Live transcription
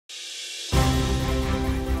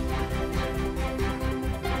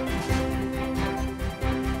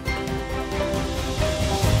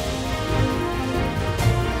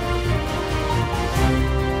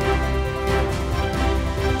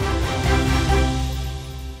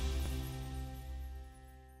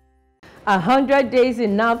100 days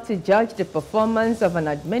enough to judge the performance of an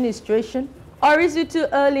administration, or is it too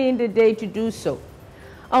early in the day to do so?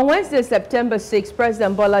 On Wednesday, September 6,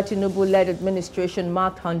 President Bola Tinubu-led administration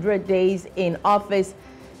marked 100 days in office,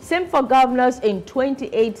 same for governors in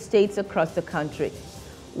 28 states across the country.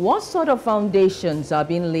 What sort of foundations are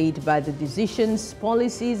being laid by the decisions,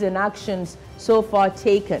 policies, and actions so far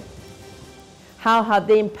taken? How have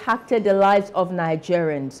they impacted the lives of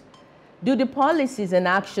Nigerians? Do the policies and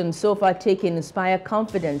actions so far taken inspire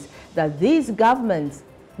confidence that these governments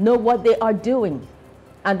know what they are doing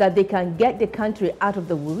and that they can get the country out of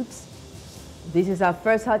the woods? This is our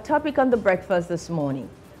first hot topic on the breakfast this morning.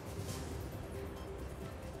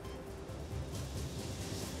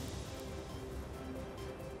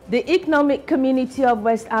 The Economic Community of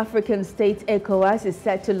West African States, ECOWAS, is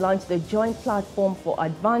set to launch the joint platform for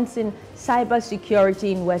advancing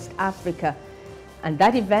cybersecurity in West Africa. And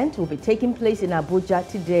that event will be taking place in Abuja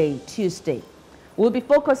today, Tuesday. We'll be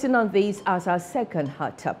focusing on this as our second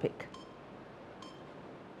hot topic.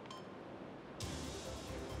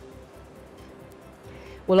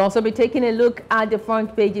 We'll also be taking a look at the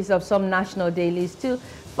front pages of some national dailies to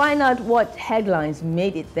find out what headlines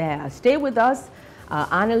made it there. Stay with us. Our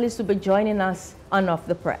analysts will be joining us on Off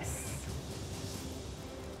the Press.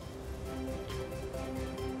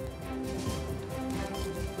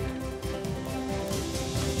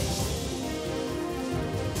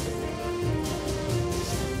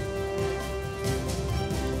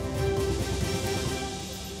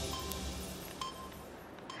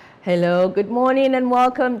 Hello, good morning and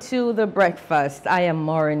welcome to The Breakfast. I am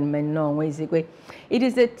Maureen Menon-Wezigwe. It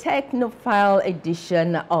is a technophile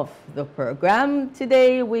edition of the program.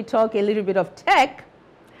 Today we talk a little bit of tech.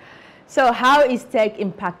 So how is tech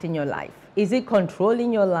impacting your life? Is it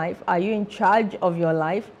controlling your life? Are you in charge of your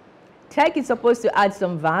life? Tech is supposed to add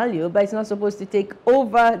some value, but it's not supposed to take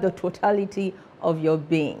over the totality of your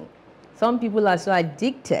being. Some people are so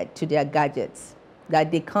addicted to their gadgets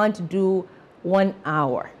that they can't do 1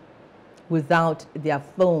 hour without their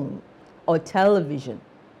phone or television.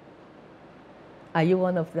 Are you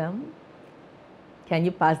one of them? Can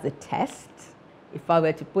you pass the test? If I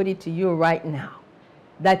were to put it to you right now,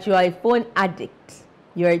 that you are a phone addict,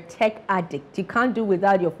 you're a tech addict, you can't do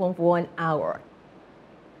without your phone for 1 hour.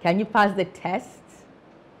 Can you pass the test?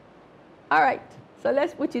 All right, so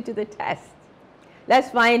let's put you to the test.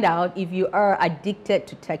 Let's find out if you are addicted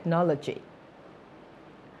to technology.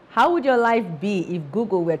 How would your life be if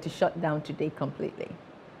Google were to shut down today completely?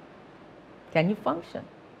 Can you function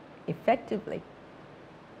effectively?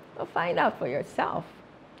 Well, find out for yourself.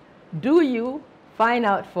 Do you? Find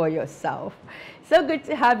out for yourself. So good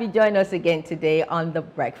to have you join us again today on The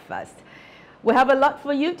Breakfast. We have a lot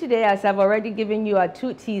for you today, as I've already given you our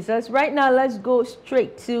 2 teasers. Right now, let's go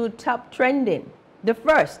straight to top trending. The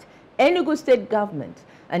first, Enugu State Government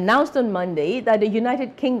announced on Monday that the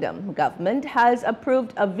United Kingdom government has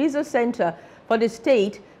approved a visa center for the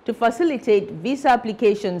state to facilitate visa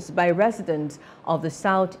applications by residents of the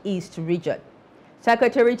Southeast region.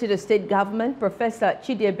 Secretary to the state government, Professor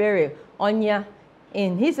Chidiebere Onya,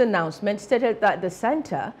 in his announcement stated that the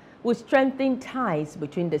center will strengthen ties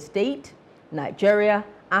between the state, Nigeria,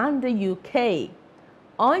 and the UK.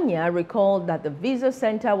 Onya recalled that the visa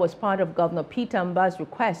center was part of Governor Peter Mba's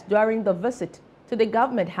request during the visit to the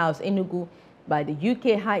Government House, Enugu, by the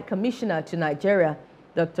UK High Commissioner to Nigeria,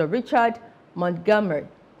 Dr. Richard Montgomery,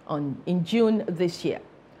 in June this year.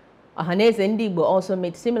 Ohaneze Ndigbo also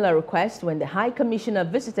made similar requests when the High Commissioner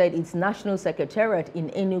visited its National Secretariat in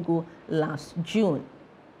Enugu last June.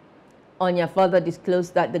 Onya further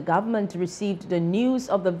disclosed that the government received the news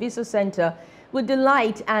of the visa center with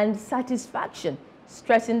delight and satisfaction,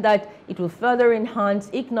 stressing that it will further enhance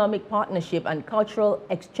economic partnership and cultural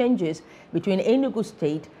exchanges between Enugu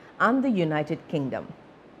State and the United Kingdom.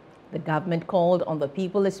 The government called on the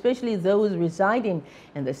people, especially those residing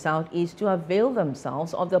in the Southeast, to avail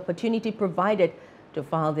themselves of the opportunity provided to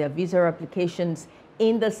file their visa applications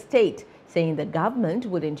in the state, saying the government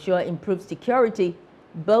would ensure improved security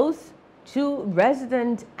both to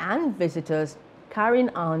residents and visitors carrying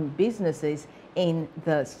on businesses in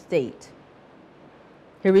the state.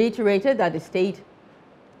 He reiterated that the state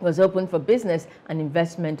was open for business and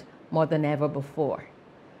investment more than ever before.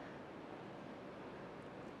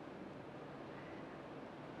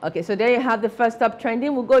 Okay, so there you have the first top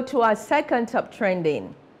trending. We'll go to our second top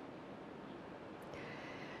trending.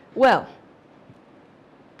 Well,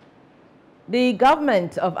 the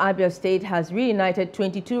government of Abia State has reunited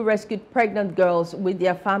 22 rescued pregnant girls with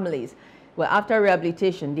their families. Well, after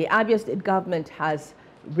rehabilitation, the Abia State government has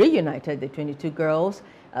reunited the 22 girls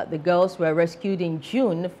The girls were rescued in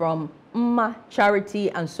June from Mma Charity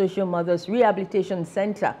and Social Mothers Rehabilitation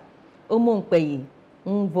Center, Umunkweyi,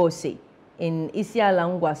 Mvosi, in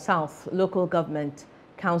Isialangwa South Local Government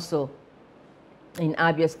Council in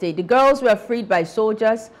Abia State. The girls were freed by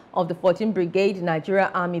soldiers of the 14th Brigade Nigeria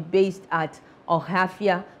Army based at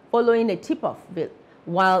Ohafia following a tip-off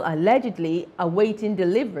while allegedly awaiting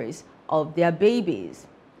deliveries of their babies.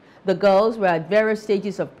 The girls were at various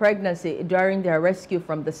stages of pregnancy during their rescue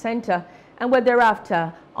from the center and were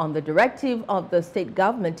thereafter, on the directive of the state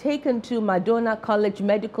government, taken to Madonna College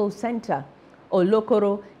Medical Center,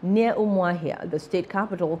 Olokoro, near Umuahia, the state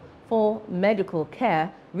capital, for medical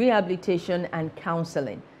care, rehabilitation, and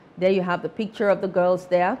counseling. There you have the picture of the girls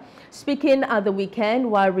there. Speaking at the weekend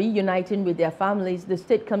while reuniting with their families, the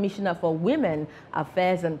State Commissioner for Women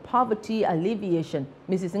Affairs and Poverty Alleviation,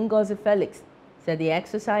 Mrs. Ngozi Felix, said the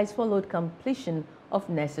exercise followed completion of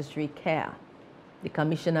necessary care. The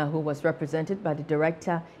commissioner, who was represented by the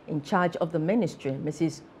director in charge of the ministry,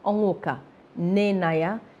 Mrs. Onwuka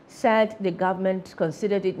Nenaya, said the government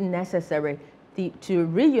considered it necessary to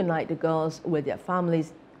reunite the girls with their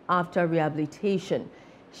families after rehabilitation.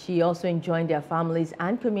 She also enjoined their families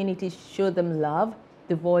and communities to show them love,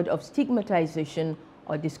 devoid of stigmatization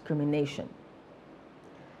or discrimination.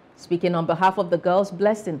 Speaking on behalf of the girls,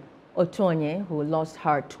 Blessing Otonye, who lost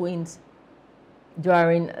her twins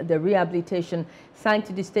during the rehabilitation,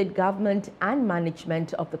 thanked the state government and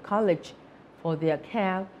management of the college for their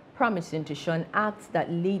care, promising to shun acts that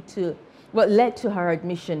led to her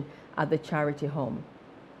admission at the charity home.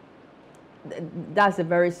 That's a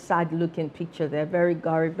very sad-looking picture there, very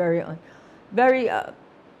gory, very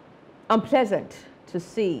unpleasant to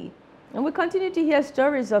see. And we continue to hear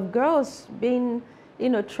stories of girls being,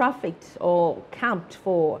 trafficked or camped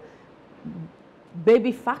for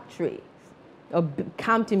baby factories, or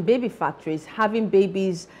camped in baby factories, having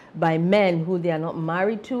babies by men who they are not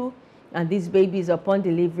married to, and these babies, upon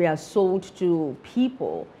delivery, are sold to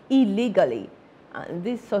people illegally.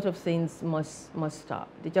 These sort of things must stop.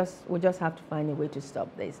 We just have to find a way to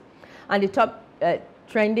stop this. And the top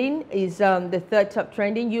trending is the third top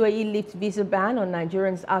trending. UAE lifts visa ban on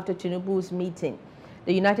Nigerians after Tinubu's meeting.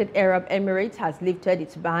 The United Arab Emirates has lifted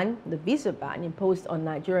its ban, the visa ban imposed on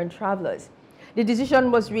Nigerian travelers. The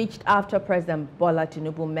decision was reached after President Bola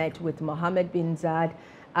Tinubu met with Mohammed bin Zayed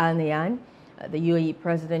Al Nahyan, the UAE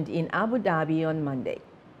president, in Abu Dhabi on Monday.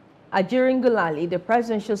 Ajirin Gulali, the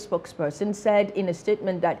presidential spokesperson, said in a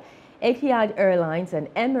statement that Etihad Airlines and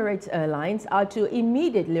Emirates Airlines are to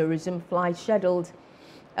immediately resume flight schedules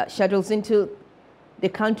into the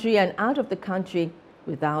country and out of the country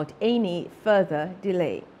without any further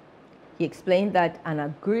delay. He explained that an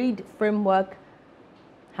agreed framework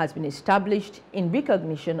has been established in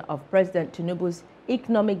recognition of President Tinubu's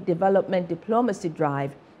economic development diplomacy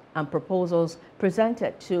drive and proposals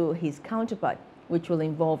presented to his counterpart, which will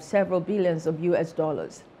involve several billions of US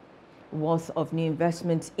dollars worth of new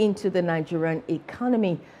investments into the Nigerian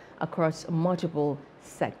economy across multiple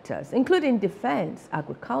sectors, including defense,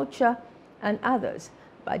 agriculture, and others,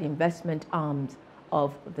 by the investment arms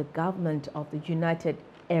of the government of the United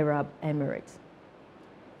Arab Emirates.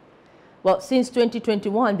 Well, since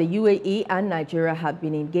 2021, the UAE and Nigeria have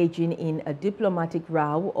been engaging in a diplomatic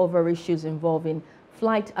row over issues involving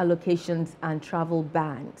flight allocations and travel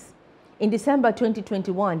bans. In December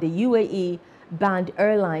 2021, the UAE banned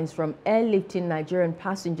airlines from airlifting Nigerian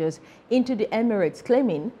passengers into the Emirates,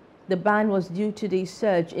 claiming the ban was due to the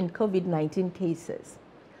surge in COVID-19 cases.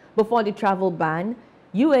 Before the travel ban,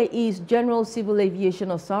 UAE's General Civil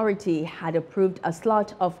Aviation Authority had approved a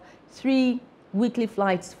slot of 3 weekly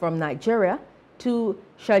flights from Nigeria to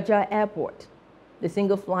Sharjah Airport. The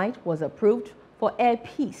single flight was approved for Air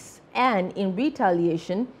Peace, and in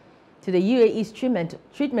retaliation to the UAE's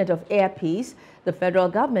treatment of Air Peace, the federal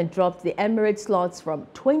government dropped the Emirates slots from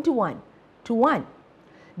 21 to 1.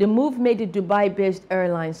 The move made the Dubai-based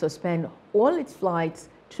airline suspend all its flights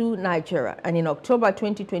to Nigeria. And in October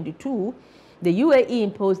 2022, the UAE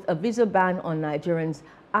imposed a visa ban on Nigerians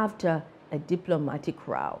after a diplomatic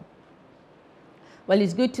row. Well,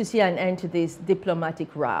 it's good to see an end to this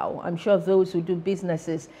diplomatic row. I'm sure those who do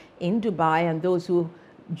businesses in Dubai and those who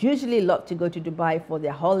usually love to go to Dubai for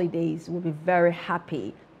their holidays will be very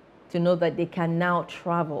happy to know that they can now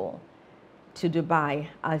travel to Dubai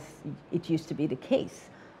as it used to be the case.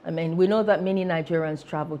 I mean, we know that many Nigerians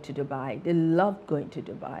travel to Dubai. They love going to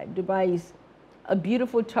Dubai. Dubai is a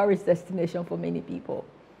beautiful tourist destination for many people.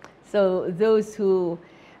 So those who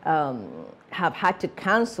have had to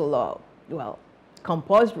cancel or, well,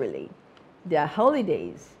 compulsorily their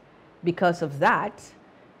holidays because of that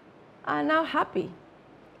are now happy.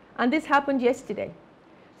 And this happened yesterday.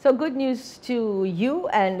 So good news to you,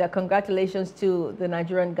 and congratulations to the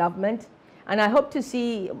Nigerian government. And I hope to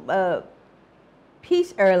see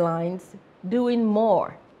Peace Airlines doing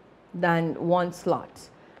more than one slot.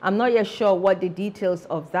 I'm not yet sure what the details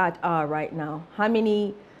of that are right now. How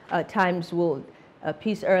many times will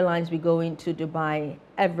Peace Airlines be going to Dubai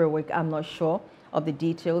every week? I'm not sure of the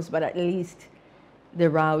details, but at least the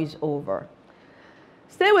row is over.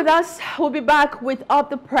 Stay with us. We'll be back with Up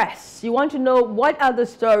the Press. You want to know what are the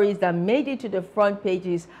stories that made it to the front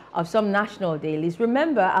pages of some national dailies?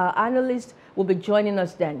 Remember, our analyst will be joining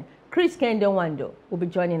us then. Chris Kendewando will be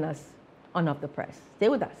joining us on Up the Press. Stay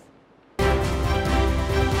with us.